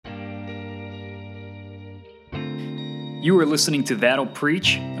You are listening to That'll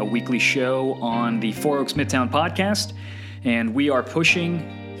Preach, a weekly show on the Four Oaks Midtown podcast, and we are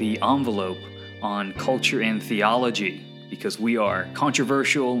pushing the envelope on culture and theology because we are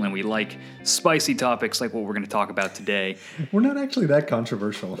controversial and we like spicy topics like what we're going to talk about today. We're not actually that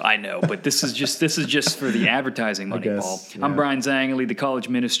controversial. I know, but this is just for the advertising money, Paul. Yeah. I'm Brian Zhang. I lead the college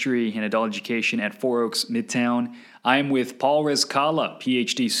ministry and adult education at Four Oaks Midtown. I'm with Paul Rezkala,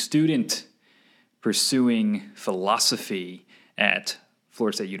 PhD student pursuing philosophy at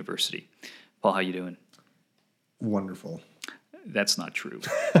Florida State University. Paul, how you doing? Wonderful. That's not true.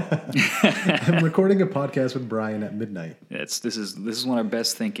 I'm recording a podcast with Brian at midnight. This is when our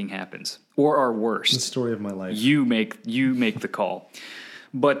best thinking happens, or our worst. The story of my life. You make the call.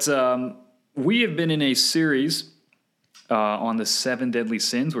 But we have been in a series on the 7 deadly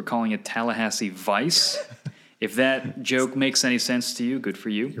sins. We're calling it Tallahassee Vice. If that joke makes any sense to you, good for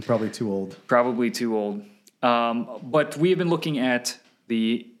you. You're probably too old. Probably too old. But we have been looking at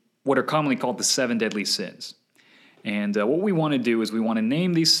what are commonly called the 7 deadly sins. And what we want to do is we want to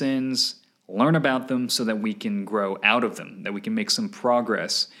name these sins, learn about them so that we can grow out of them, that we can make some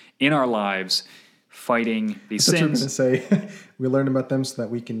progress in our lives fighting these sins. You're going to say we learn about them so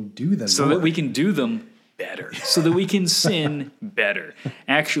that we can do them so more. that we can do them better, so that we can sin better.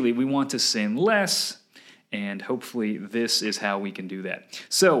 Actually, we want to sin less, and hopefully this is how we can do that.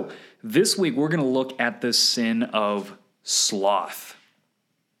 So this week we're going to look at the sin of sloth.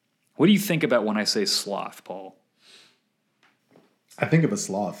 What do you think about when I say sloth, Paul? I think of a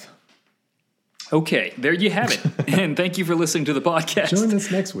sloth. Okay, there you have it. And thank you for listening to the podcast. Join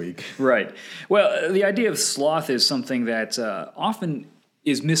us next week. Right. Well, the idea of sloth is something that often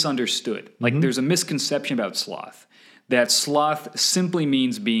is misunderstood. Like there's a misconception about sloth, that sloth simply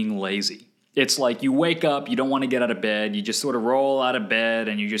means being lazy. It's like you wake up, you don't want to get out of bed, you just sort of roll out of bed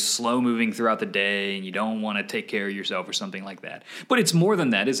and you're just slow moving throughout the day and you don't want to take care of yourself or something like that. But it's more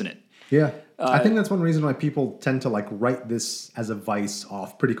than that, isn't it? Yeah. I think that's one reason why people tend to write this as a vice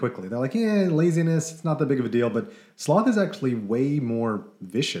off pretty quickly. They're like, yeah, laziness, it's not that big of a deal. But sloth is actually way more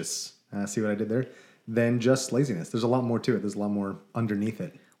vicious, see what I did there, than just laziness. There's a lot more to it. There's a lot more underneath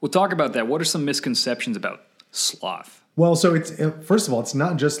it. We'll talk about that. What are some misconceptions about sloth? Well, so it's first of all, it's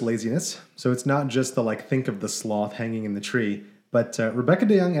not just laziness. So it's not just the think of the sloth hanging in the tree. But Rebecca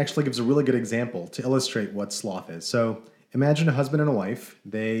DeYoung actually gives a really good example to illustrate what sloth is. So imagine a husband and a wife.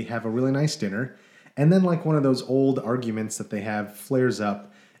 They have a really nice dinner. And then one of those old arguments that they have flares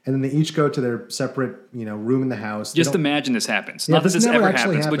up. And then they each go to their separate room in the house. Just imagine this happens. Yeah, Not that this never ever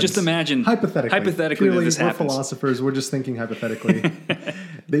actually happens, but just imagine hypothetically Clearly, that this happens. We're philosophers. We're just thinking hypothetically.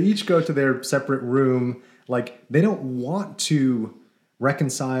 They each go to their separate room. They don't want to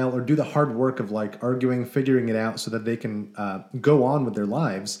reconcile or do the hard work of arguing, figuring it out so that they can go on with their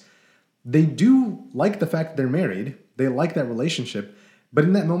lives. They do like the fact that they're married. They like that relationship. But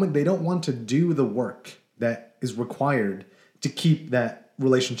in that moment, they don't want to do the work that is required to keep that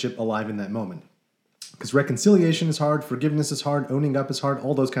relationship alive in that moment. Because reconciliation is hard, forgiveness is hard, owning up is hard,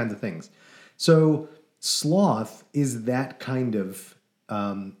 all those kinds of things. So sloth is that kind of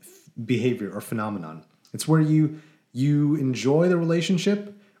behavior or phenomenon. It's where you enjoy the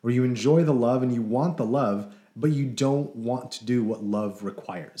relationship or you enjoy the love and you want the love, but you don't want to do what love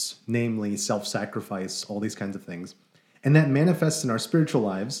requires, namely self-sacrifice, all these kinds of things. And that manifests in our spiritual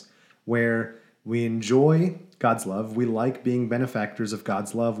lives where we enjoy God's love. We like being benefactors of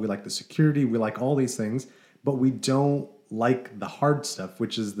God's love. We like the security. We like all these things, but we don't like the hard stuff,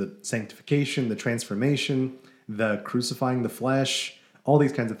 which is the sanctification, the transformation, the crucifying the flesh, all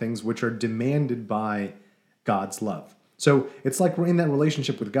these kinds of things which are demanded by God's love. So it's like we're in that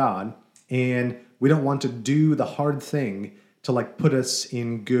relationship with God and we don't want to do the hard thing to put us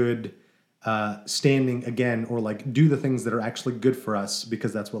in good standing again or do the things that are actually good for us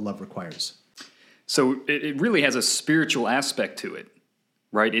because that's what love requires. So it really has a spiritual aspect to it,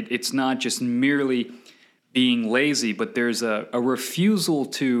 right? It's not just merely being lazy, but there's a refusal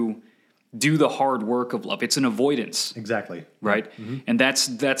to do the hard work of love. It's an avoidance. Exactly. Right? Mm-hmm. And that's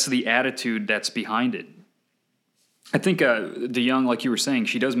the attitude that's behind it. I think DeYoung, like you were saying,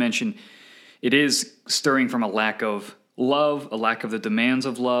 she does mention it is stirring from a lack of love, a lack of the demands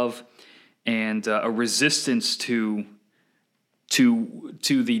of love, and a resistance to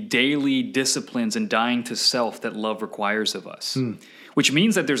the daily disciplines and dying to self that love requires of us. Which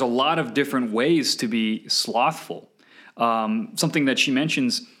means that there's a lot of different ways to be slothful. Something that she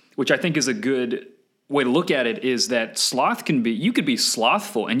mentions, which I think is a good way to look at it, is that you could be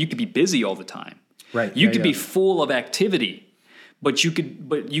slothful and you could be busy all the time. Right. You could be full of activity, but you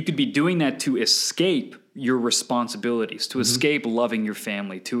could be doing that to escape your responsibilities, to escape loving your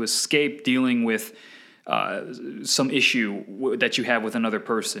family, to escape dealing with some issue that you have with another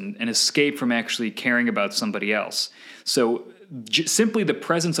person, an escape from actually caring about somebody else. So simply the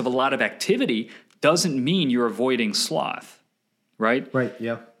presence of a lot of activity doesn't mean you're avoiding sloth, right? Right,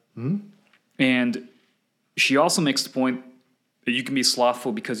 yeah. Mm-hmm. And she also makes the point that you can be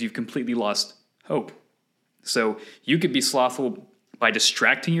slothful because you've completely lost hope. So you could be slothful by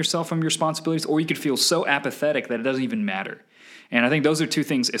distracting yourself from your responsibilities, or you could feel so apathetic that it doesn't even matter. And I think those are two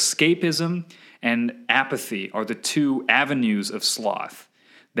things. Escapism and apathy are the two avenues of sloth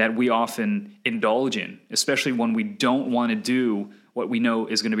that we often indulge in, especially when we don't want to do what we know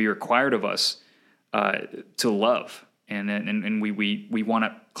is going to be required of us to love. And we want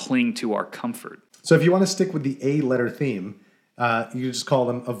to cling to our comfort. So if you want to stick with the A letter theme, you just call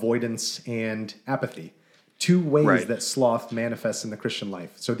them avoidance and apathy. Two ways that sloth manifests in the Christian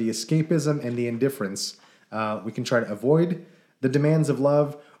life. So the escapism and the indifference, we can try to avoid the demands of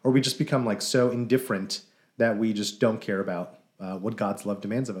love, or we just become like so indifferent that we just don't care about what God's love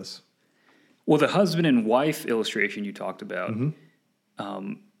demands of us. Well, the husband and wife illustration you talked about,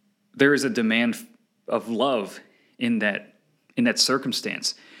 there is a demand of love in that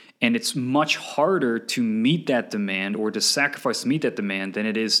circumstance. And it's much harder to meet that demand or to sacrifice to meet that demand than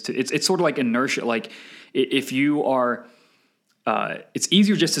it is to. It's sort of like inertia. Like if you are, it's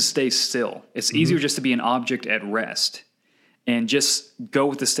easier just to stay still. It's easier just to be an object at rest and just go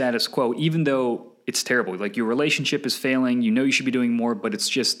with the status quo, even though it's terrible. Like your relationship is failing. You know you should be doing more, but it's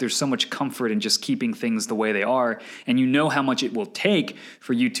just there's so much comfort in just keeping things the way they are. And you know how much it will take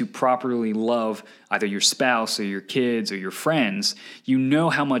for you to properly love either your spouse or your kids or your friends. You know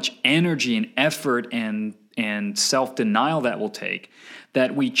how much energy and effort and self-denial that will take,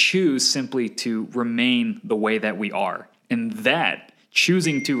 that we choose simply to remain the way that we are. And that,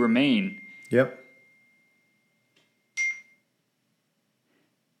 choosing to remain. Yep.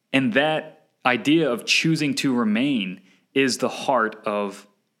 And that idea of choosing to remain is the heart of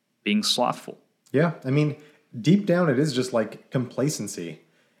being slothful. Yeah, I mean, deep down it is just like complacency.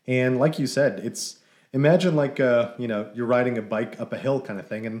 And like you said, it's imagine like you're riding a bike up a hill kind of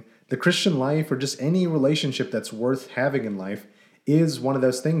thing, and the Christian life or just any relationship that's worth having in life is one of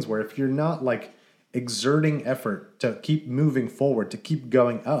those things where if you're not like exerting effort to keep moving forward, to keep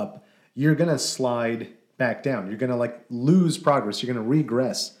going up, you're going to slide back down. You're going to like lose progress. You're going to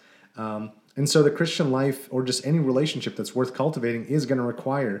regress. And so the Christian life or just any relationship that's worth cultivating is going to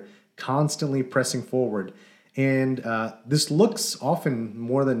require constantly pressing forward. And this looks often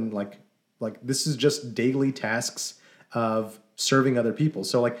more than like this is just daily tasks of serving other people.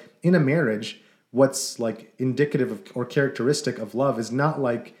 So like in a marriage, what's like indicative of or characteristic of love is not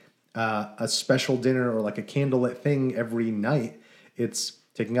like a special dinner or like a candlelit thing every night. It's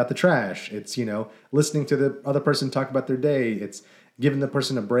taking out the trash. It's, listening to the other person talk about their day. It's giving the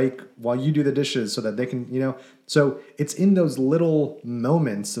person a break while you do the dishes so that they can, So it's in those little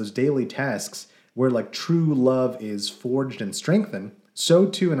moments, those daily tasks, where like true love is forged and strengthened. So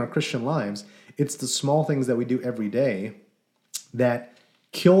too in our Christian lives, it's the small things that we do every day that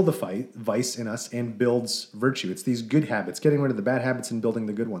kill the vice in us and builds virtue. It's these good habits, getting rid of the bad habits and building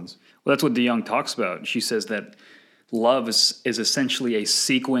the good ones. Well, that's what DeYoung talks about. She says that love is essentially a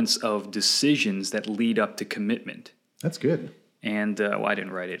sequence of decisions that lead up to commitment. That's good. And I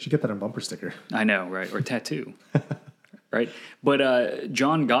didn't write it. You should get that on a bumper sticker. I know, right? Or a tattoo, right? But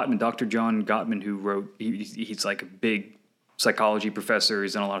John Gottman, Dr. John Gottman, who wrote, he's like a big psychology professor.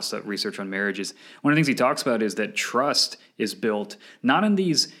 He's done a lot of stuff, research on marriages. One of the things he talks about is that trust is built not in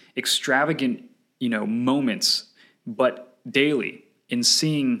these extravagant, moments, but daily in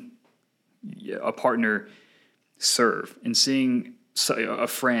seeing a partner serve, in seeing a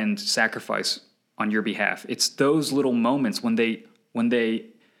friend sacrifice on your behalf. It's those little moments when they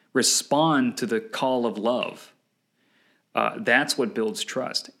respond to the call of love. That's what builds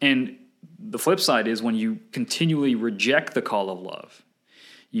trust. And the flip side is when you continually reject the call of love,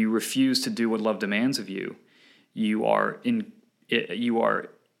 you refuse to do what love demands of you. You are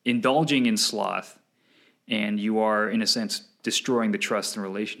indulging in sloth, and you are, in a sense, destroying the trust and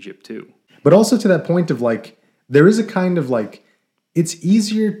relationship too. But also to that point of like, there is a kind of like, it's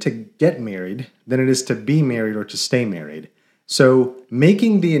easier to get married than it is to be married or to stay married. So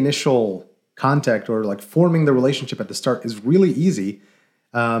making the initial contact or like forming the relationship at the start is really easy,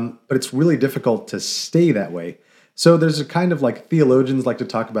 but it's really difficult to stay that way. So there's a kind of like theologians like to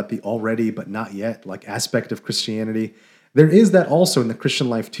talk about the already but not yet like aspect of Christianity. There is that also in the Christian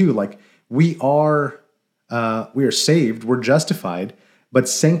life too. Like we are saved, we're justified, but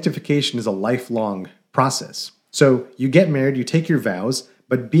sanctification is a lifelong process. So you get married, you take your vows,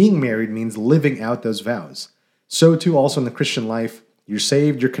 but being married means living out those vows. So too also in the Christian life, you're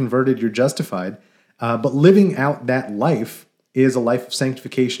saved, you're converted, you're justified, But living out that life is a life of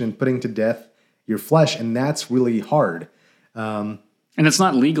sanctification and putting to death your flesh, and that's really hard. And it's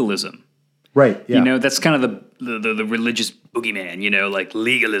not legalism. Right, yeah. You know, that's kind of the religious boogeyman, you know, like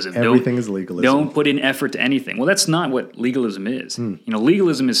legalism. Everything is legalism. Don't put in effort to anything. Well, that's not what legalism is. You know,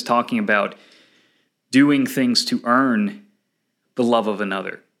 legalism is talking about doing things to earn the love of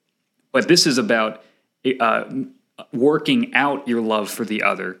another. But this is about working out your love for the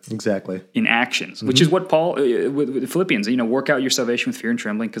other. Exactly. In actions, which is what Paul, with Philippians, you know, work out your salvation with fear and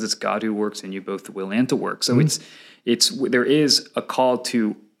trembling, because it's God who works in you both to will and to work. So there is a call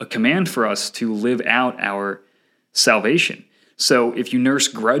to, a command for us to live out our salvation. So if you nurse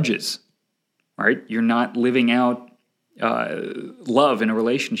grudges, right, you're not living out love in a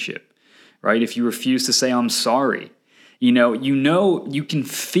relationship, right? If you refuse to say, I'm sorry, you can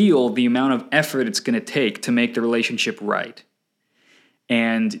feel the amount of effort it's going to take to make the relationship right.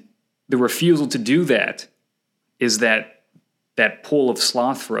 And the refusal to do that is that pull of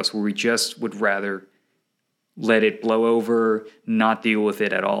sloth for us, where we just would rather let it blow over, not deal with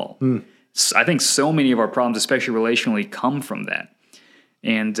it at all. I think so many of our problems, especially relationally, come from that.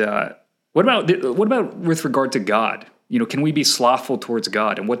 And what about with regard to God? You know, can we be slothful towards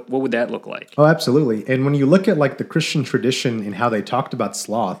God? And what would that look like? Oh, absolutely. And when you look at like the Christian tradition and how they talked about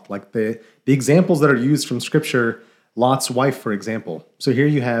sloth, like the examples that are used from Scripture, Lot's wife, for example. So here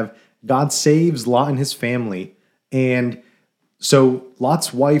you have God saves Lot and his family. And so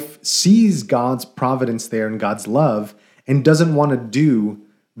Lot's wife sees God's providence there and God's love and doesn't want to do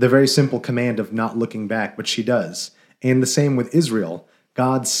the very simple command of not looking back, but she does. And the same with Israel.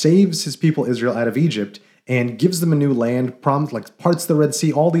 God saves his people Israel out of Egypt and gives them a new land, like parts of the Red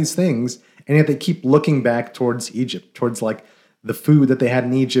Sea, all these things, and yet they keep looking back towards Egypt, towards like the food that they had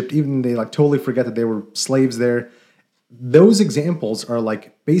in Egypt, even they like totally forget that they were slaves there. Those examples are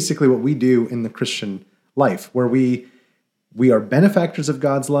like basically what we do in the Christian life, where we are benefactors of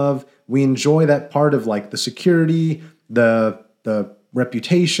God's love. We enjoy that part of like the security, the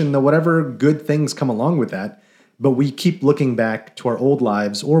reputation, the whatever good things come along with that. But we keep looking back to our old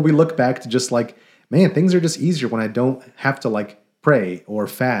lives, or we look back to just like, man, things are just easier when I don't have to like pray or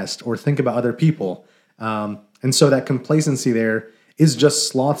fast or think about other people. And so that complacency there is just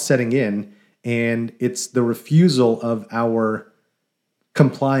sloth setting in, and it's the refusal of our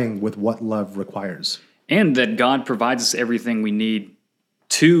complying with what love requires. And that God provides us everything we need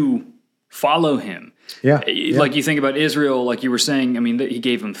to follow him. Yeah. Like you think about Israel, like you were saying, I mean, he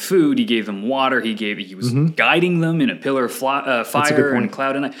gave them food, he gave them water, he was guiding them in a pillar of fire and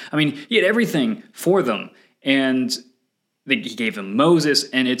cloud and night. I mean, he had everything for them. And he gave them Moses,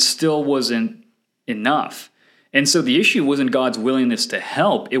 and it still wasn't enough. And so the issue wasn't God's willingness to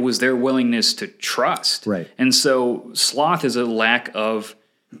help, it was their willingness to trust. Right. And so sloth is a lack of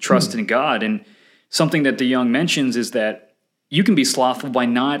trust in God. And something that DeYoung mentions is that you can be slothful by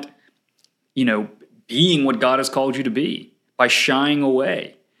not, being what God has called you to be, by shying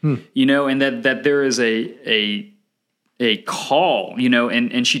away, and that there is a call,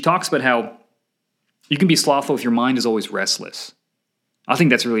 and she talks about how you can be slothful if your mind is always restless. I think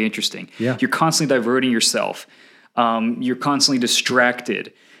that's really interesting. Yeah. You're constantly diverting yourself. You're constantly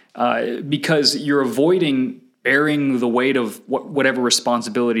distracted because you're avoiding bearing the weight of whatever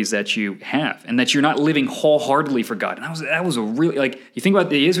responsibilities that you have, and that you're not living wholeheartedly for God. And that was a really, like, you think about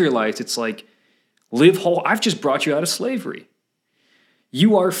the Israelites, it's like, I've just brought you out of slavery.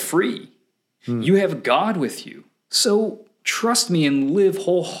 You are free. You have God with you. So trust me and live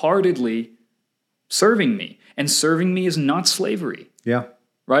wholeheartedly serving me. And serving me is not slavery. Yeah.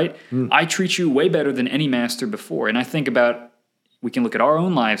 Right? I treat you way better than any master before. And I think about, we can look at our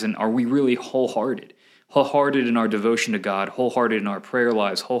own lives, and are we really wholehearted? Wholehearted in our devotion to God, wholehearted in our prayer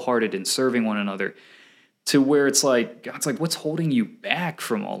lives, wholehearted in serving one another, to where it's like, God's like, what's holding you back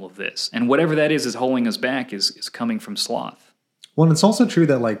from all of this? And whatever that is holding us back is coming from sloth. Well, and it's also true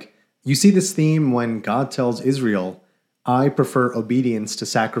that like you see this theme when God tells Israel, I prefer obedience to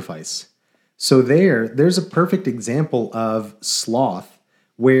sacrifice. So there's a perfect example of sloth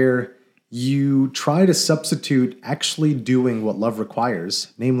where you try to substitute actually doing what love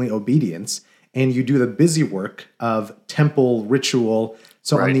requires, namely obedience, and you do the busy work of temple ritual.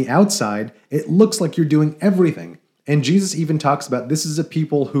 So on the outside, it looks like you're doing everything. And Jesus even talks about, this is a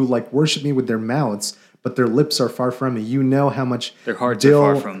people who like worship me with their mouths, but their lips are far from me. You know how much their hearts are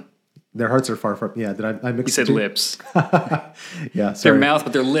far from. Their hearts are far from. Yeah, did I mix? He said lips. Yeah, sorry. Their mouth,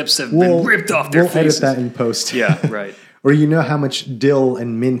 but their lips have been ripped off their faces. We'll edit that in post. Yeah, right. Or you know how much dill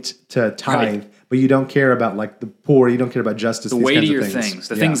and mint to tithe, but you don't care about like the poor, you don't care about justice, The these kinds weightier of things. things,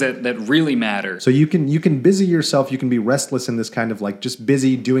 the things that really matter. So you can busy yourself, you can be restless in this kind of like just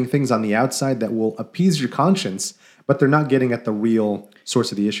busy doing things on the outside that will appease your conscience, but they're not getting at the real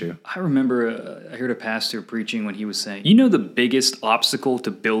source of the issue. I remember I heard a pastor preaching when he was saying, the biggest obstacle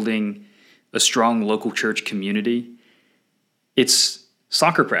to building a strong local church community? It's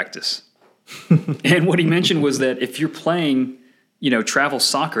soccer practice. And what he mentioned was that if you're playing, travel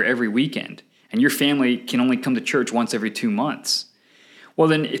soccer every weekend and your family can only come to church once every 2 months, well,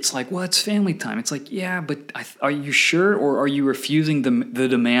 then it's like, well, it's family time. It's like, yeah, but are you sure? Or are you refusing the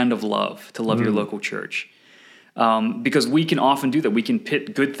demand of love, to love your local church? Because we can often do that. We can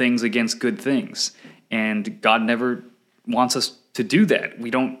pit good things against good things. And God never wants us to do that. We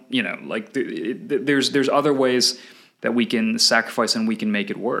don't, there's other ways that we can sacrifice and we can make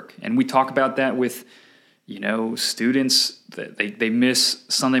it work. And we talk about that with, students that they miss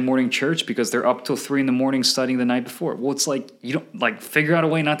Sunday morning church because they're up till 3 a.m. studying the night before. Well, it's like, you don't figure out a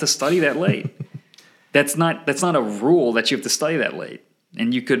way not to study that late. That's not a rule that you have to study that late.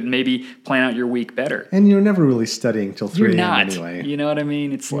 And you could maybe plan out your week better. And you're never really studying till 3 a.m. anyway. You know what I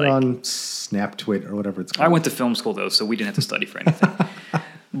mean? It's you're on SnapTwit or whatever it's called. I went to film school, though, so we didn't have to study for anything.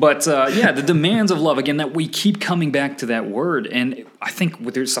 But, the demands of love, again, that we keep coming back to that word. And I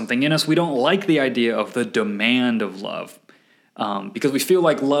think there's something in us. We don't like the idea of the demand of love because we feel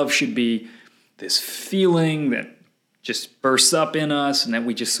like love should be this feeling that just bursts up in us and that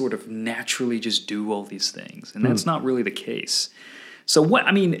we just sort of naturally just do all these things. And that's not really the case. So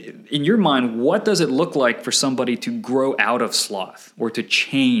in your mind, what does it look like for somebody to grow out of sloth or to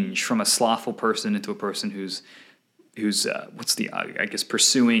change from a slothful person into a person who's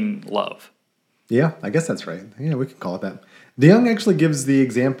pursuing love? Yeah, I guess that's right. Yeah, we could call it that. DeYoung actually gives the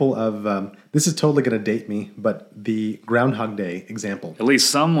example of, this is totally going to date me, but the Groundhog Day example. At least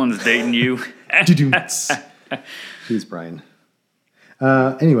someone's dating you. Jeez, Brian.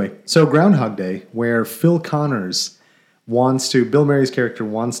 Anyway, so Groundhog Day, where Phil Connors Bill Murray's character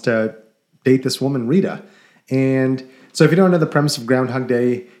wants to date this woman, Rita. And so if you don't know the premise of Groundhog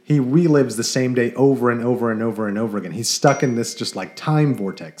Day, he relives the same day over and over and over and over again. He's stuck in this just like time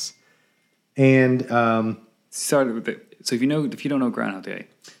vortex. And so if you don't know Groundhog Day.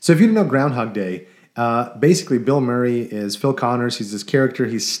 So if you don't know Groundhog Day, basically Bill Murray is Phil Connors. He's this character.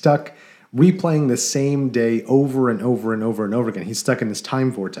 He's stuck replaying the same day over and over and over and over again. He's stuck in this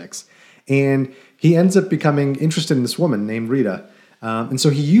time vortex. And he ends up becoming interested in this woman named Rita. And so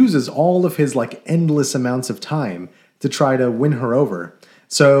he uses all of his like endless amounts of time to try to win her over.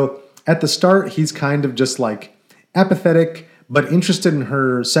 So at the start, he's kind of just like apathetic, but interested in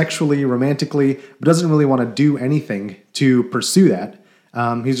her sexually, romantically, but doesn't really want to do anything to pursue that.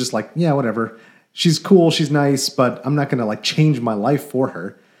 He's just like, yeah, whatever. She's cool, she's nice, but I'm not going to like change my life for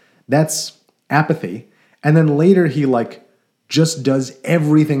her. That's apathy. And then later he like just does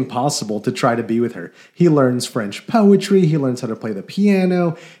everything possible to try to be with her. He learns French poetry. He learns how to play the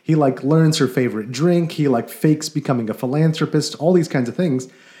piano. He like learns her favorite drink. He like fakes becoming a philanthropist, all these kinds of things.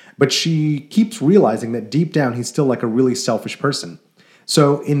 But she keeps realizing that deep down, he's still like a really selfish person.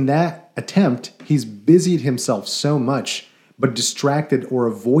 So in that attempt, he's busied himself so much, but distracted or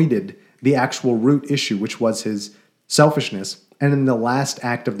avoided the actual root issue, which was his selfishness. And in the last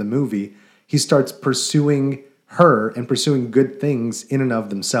act of the movie, he starts pursuing her and pursuing good things in and of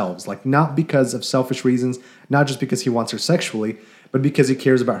themselves. Like not because of selfish reasons, not just because he wants her sexually, but because he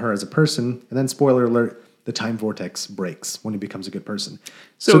cares about her as a person. And then spoiler alert, the time vortex breaks when he becomes a good person.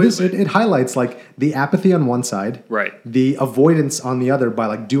 So it highlights like the apathy on one side, right? The avoidance on the other by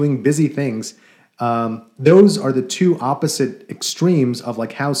like doing busy things. Those are the two opposite extremes of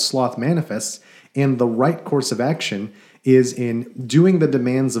like how sloth manifests. And the right course of action is in doing the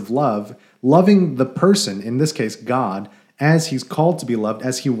demands of love, loving the person, in this case God, as he's called to be loved,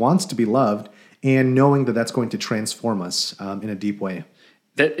 as he wants to be loved, and knowing that that's going to transform us in a deep way.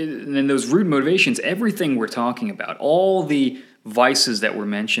 And those root motivations, everything we're talking about, all the vices that we're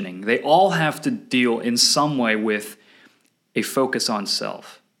mentioning, they all have to deal in some way with a focus on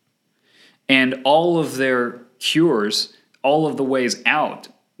self. And all of their cures, all of the ways out,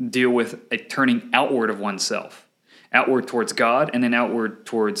 deal with a turning outward of oneself, outward towards God, and then outward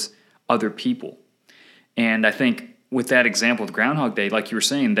towards other people. And I think with that example of Groundhog Day, like you were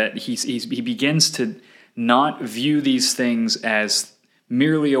saying, that he begins to not view these things as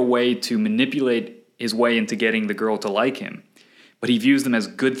merely a way to manipulate his way into getting the girl to like him, but he views them as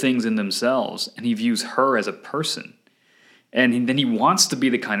good things in themselves, and he views her as a person. And then he wants to be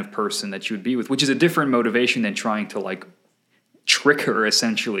the kind of person that you would be with, which is a different motivation than trying to like trick her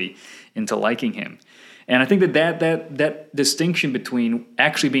essentially into liking him. And I think that distinction between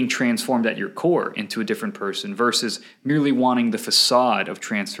actually being transformed at your core into a different person versus merely wanting the facade of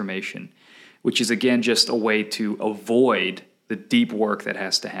transformation, which is, again, just a way to avoid the deep work that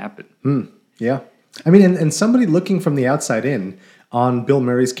has to happen. Yeah. I mean, and somebody looking from the outside in on Bill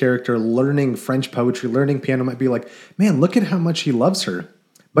Murray's character, learning French poetry, learning piano, might be like, man, look at how much he loves her.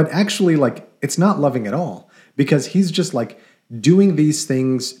 But actually, like, it's not loving at all, because he's just like doing these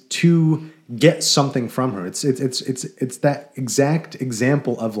things to get something from her. It's that exact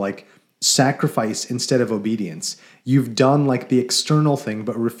example of like sacrifice instead of obedience. You've done like the external thing,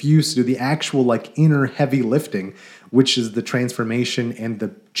 but refuse to do the actual like inner heavy lifting, which is the transformation and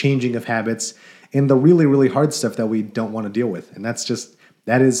the changing of habits and the really, really hard stuff that we don't want to deal with. And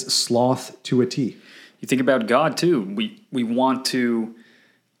that is sloth to a T. You think about God too. We want to,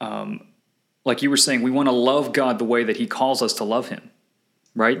 like you were saying, we want to love God the way that he calls us to love him,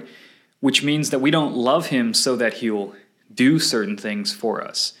 right? Which means that we don't love him so that he'll do certain things for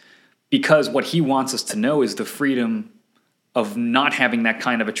us, because what he wants us to know is the freedom of not having that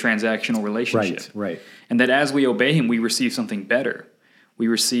kind of a transactional relationship. Right. And that as we obey him, we receive something better. We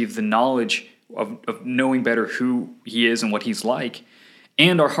receive the knowledge of knowing better who he is and what he's like.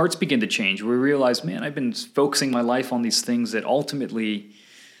 And our hearts begin to change. We realize, man, I've been focusing my life on these things that ultimately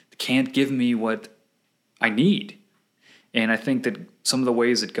can't give me what I need. And I think that some of the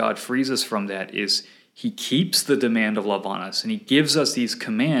ways that God frees us from that is he keeps the demand of love on us, and he gives us these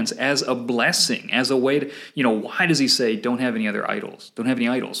commands as a blessing, as a way to, why does he say, don't have any other idols? Don't have any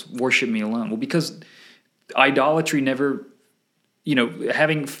idols. Worship me alone. Well, because idolatry never,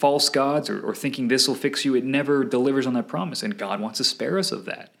 having false gods or thinking this will fix you, it never delivers on that promise, and God wants to spare us of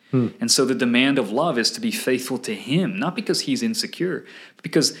that. And so the demand of love is to be faithful to him, not because he's insecure, but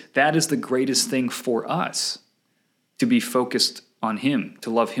because that is the greatest thing for us, to be focused on him, to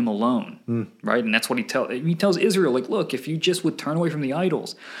love him alone, right? And that's what he tells Israel, like, look, if you just would turn away from the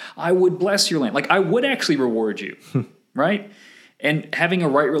idols, I would bless your land. Like, I would actually reward you, right? And having a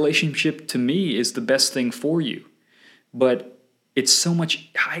right relationship to me is the best thing for you. But it's so much,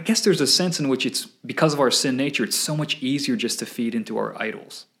 I guess there's a sense in which it's, because of our sin nature, it's so much easier just to feed into our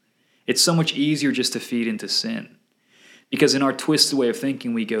idols. It's so much easier just to feed into sin. Because in our twisted way of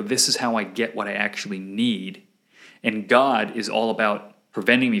thinking, we go, this is how I get what I actually need. And God is all about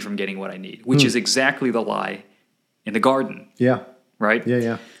preventing me from getting what I need, which is exactly the lie in the garden. Yeah. Right?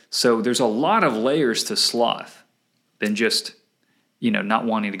 Yeah. So there's a lot of layers to sloth than just, not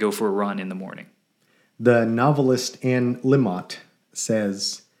wanting to go for a run in the morning. The novelist Anne Lamott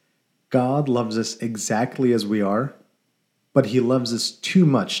says, God loves us exactly as we are, but he loves us too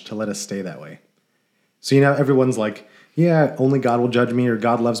much to let us stay that way. So, everyone's like, yeah, only God will judge me, or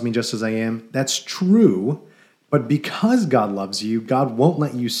God loves me just as I am. That's true. But because God loves you, God won't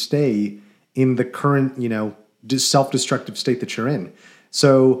let you stay in the current, self-destructive state that you're in.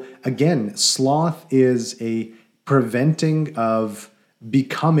 So again, sloth is a preventing of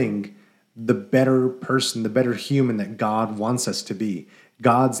becoming the better person, the better human that God wants us to be.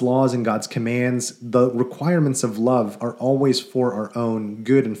 God's laws and God's commands, the requirements of love are always for our own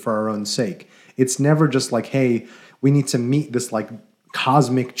good and for our own sake. It's never just like, hey, we need to meet this like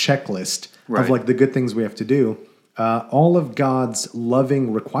cosmic checklist of like the good things we have to do. All of God's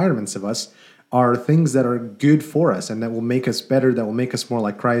loving requirements of us are things that are good for us and that will make us better, that will make us more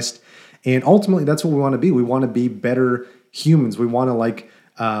like Christ. And ultimately, that's what we want to be. We want to be better humans. We want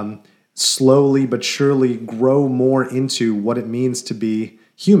to slowly but surely grow more into what it means to be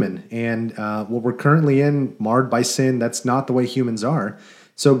human. And what we're currently in, marred by sin, that's not the way humans are.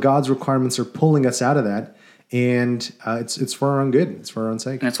 So God's requirements are pulling us out of that. And it's for our own good. It's for our own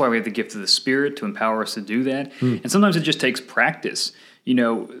sake. And that's why we have the gift of the Spirit to empower us to do that. And sometimes it just takes practice.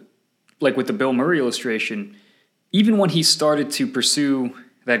 Like with the Bill Murray illustration, even when he started to pursue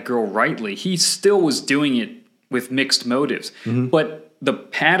that girl rightly, he still was doing it with mixed motives. But the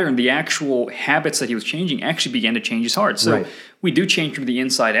pattern, the actual habits that he was changing actually began to change his heart. So we do change from the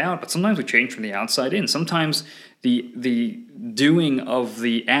inside out, but sometimes we change from the outside in. Sometimes the doing of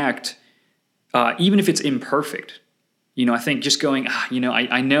the act, even if it's imperfect, I think just going,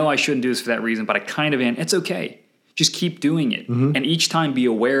 I know I shouldn't do this for that reason, but I kind of am. It's okay. Just keep doing it. And each time be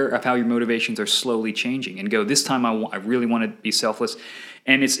aware of how your motivations are slowly changing and go, this time I really want to be selfless.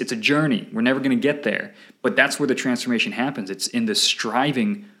 And it's a journey. We're never going to get there. But that's where the transformation happens. It's in the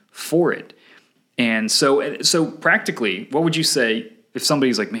striving for it. And so practically, what would you say if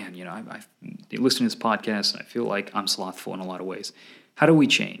somebody's like, man, I listen to this podcast and I feel like I'm slothful in a lot of ways. How do we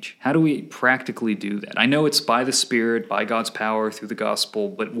change? How do we practically do that? I know it's by the Spirit, by God's power, through the gospel,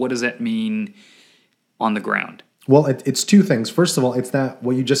 but what does that mean on the ground? Well, it's two things. First of all, it's that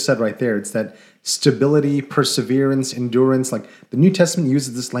what you just said right there. It's that stability, perseverance, endurance. Like the New Testament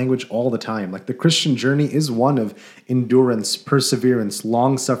uses this language all the time. Like the Christian journey is one of endurance, perseverance,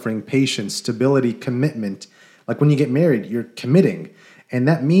 long suffering, patience, stability, commitment. Like when you get married, you're committing. And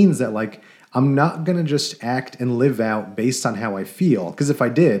that means that like I'm not going to just act and live out based on how I feel. Because if I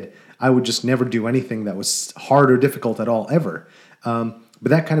did, I would just never do anything that was hard or difficult at all, ever. But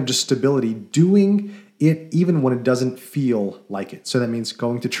that kind of just stability, doing it even when it doesn't feel like it. So that means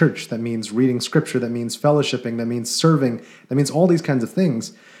going to church, that means reading scripture, that means fellowshipping, that means serving, that means all these kinds of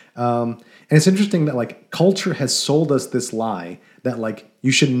things. And it's interesting that like culture has sold us this lie that like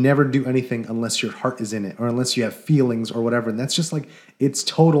you should never do anything unless your heart is in it or unless you have feelings or whatever. And that's just like, it's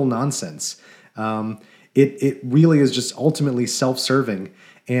total nonsense. It really is just ultimately self-serving.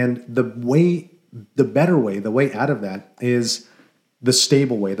 And the better way, the way out of that is the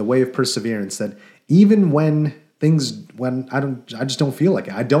stable way, the way of perseverance, that even when I just don't feel like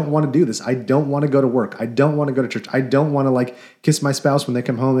it. I don't want to do this. I don't want to go to work. I don't want to go to church. I don't want to like kiss my spouse when they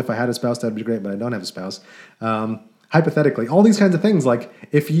come home. If I had a spouse, that'd be great, but I don't have a spouse. Hypothetically, all these kinds of things, like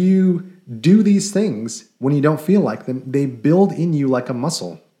if you do these things when you don't feel like them, they build in you like a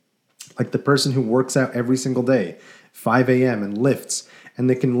muscle. Like the person who works out every single day, 5 a.m. and lifts, and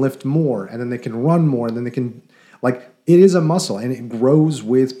they can lift more, and then they can run more, and then they can, like, it is a muscle and it grows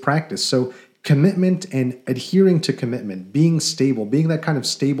with practice. So commitment and adhering to commitment, being stable, being that kind of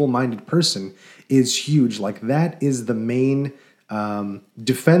stable-minded person is huge. Like that is the main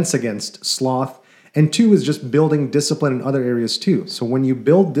defense against sloth. And two is just building discipline in other areas too. So when you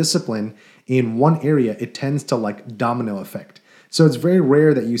build discipline in one area, it tends to like domino effect. So it's very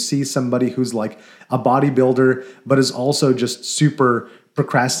rare that you see somebody who's like a bodybuilder, but is also just super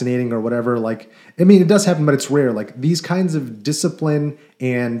procrastinating or whatever. Like, I mean, it does happen, but it's rare. Like these kinds of discipline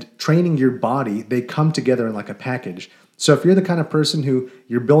and training your body, they come together in like a package. So if you're the kind of person who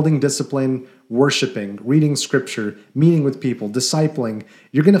you're building discipline, worshiping, reading scripture, meeting with people, discipling,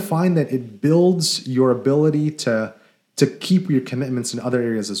 you're going to find that it builds your ability to keep your commitments in other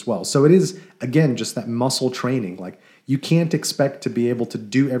areas as well. So it is, again, just that muscle training. Like you can't expect to be able to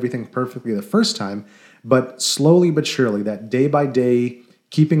do everything perfectly the first time, but slowly but surely, that day by day,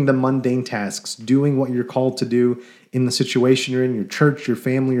 keeping the mundane tasks, doing what you're called to do in the situation you're in, your church, your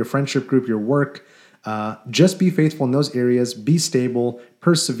family, your friendship group, your work. Just be faithful in those areas, be stable,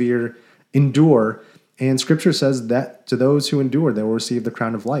 persevere, endure. And scripture says that to those who endure, they will receive the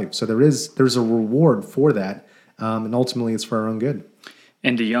crown of life. So there's a reward for that. And ultimately it's for our own good.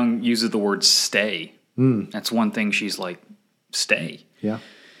 And DeYoung uses the word stay. That's one thing she's like, stay. Yeah.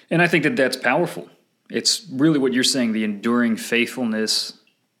 And I think that that's powerful. It's really what you're saying, the enduring faithfulness.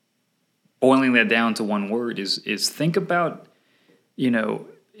 Boiling that down to one word is think about,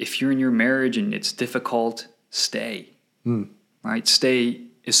 if you're in your marriage and it's difficult, stay. Right? Stay,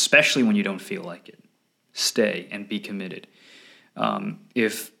 especially when you don't feel like it. Stay and be committed.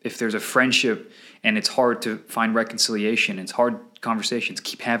 If there's a friendship and it's hard to find reconciliation, it's hard conversations,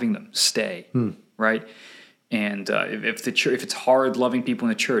 keep having them. Stay. Right? And if it's hard loving people in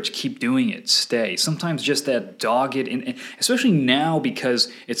the church, keep doing it. Stay. Sometimes just that dogged, and especially now because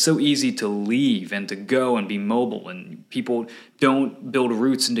it's so easy to leave and to go and be mobile, and people don't build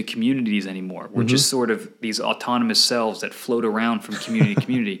roots into communities anymore. We're just sort of these autonomous selves that float around from community to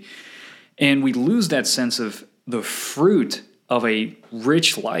community, and we lose that sense of the fruit of a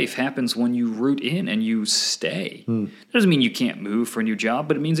rich life happens when you root in and you stay. It doesn't mean you can't move for a new job,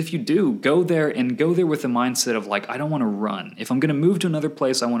 but it means if you do, go there with the mindset of like, I don't want to run. If I'm going to move to another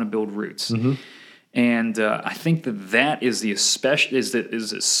place, I want to build roots. And I think that is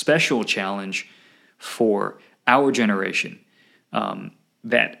a special challenge for our generation.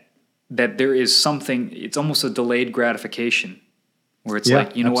 That there is something, it's almost a delayed gratification where it's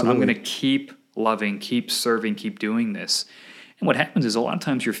like, you know what, I'm going to keep loving, keep serving, keep doing this. And what happens is a lot of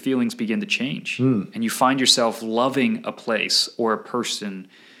times your feelings begin to change and you find yourself loving a place or a person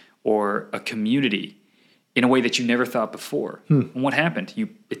or a community in a way that you never thought before. And what happened?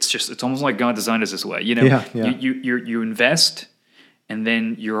 It's almost like God designed us this way. You invest and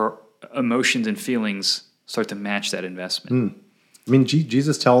then your emotions and feelings start to match that investment. I mean,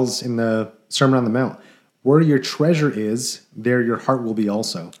 Jesus tells in the Sermon on the Mount, where your treasure is, there your heart will be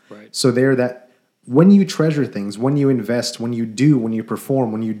also. Right. So that when you treasure things, when you invest, when you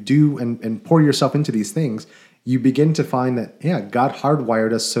perform, when you do and pour yourself into these things, you begin to find that, God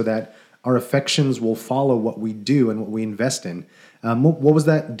hardwired us so that our affections will follow what we do and what we invest in. What was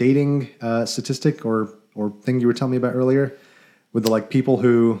that dating statistic or thing you were telling me about earlier with the like people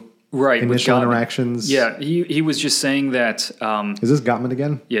who Right. initial interactions. Yeah, he was just saying that. Is this Gottman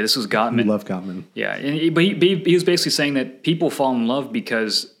again? Yeah, this was Gottman. We love Gottman. Yeah, but he was basically saying that people fall in love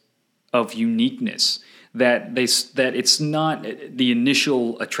because of uniqueness. That it's not the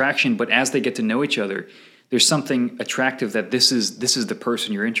initial attraction, but as they get to know each other, there's something attractive that this is the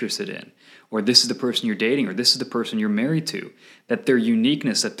person you're interested in, or this is the person you're dating, or this is the person you're married to. That their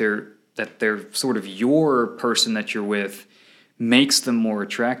uniqueness, that they're sort of your person that you're with, makes them more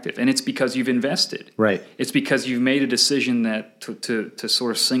attractive, and it's because you've invested. Right. It's because you've made a decision that to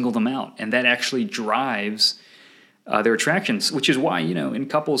sort of single them out, and that actually drives their attractions. Which is why, in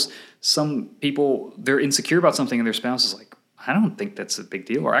couples, some people, they're insecure about something, and their spouse is like, "I don't think that's a big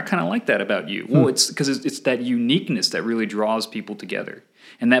deal," or "I kind of like that about you." Well, it's because it's that uniqueness that really draws people together,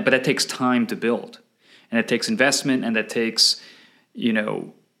 but that takes time to build, and it takes investment, and that takes,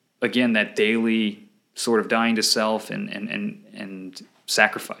 again, that daily sort of dying to self and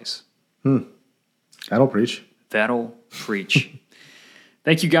sacrifice. That'll preach. That'll preach.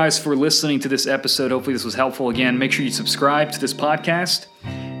 Thank you guys for listening to this episode. Hopefully this was helpful. Again, make sure you subscribe to this podcast,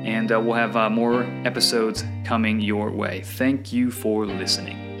 and we'll have more episodes coming your way. Thank you for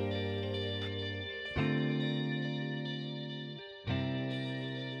listening.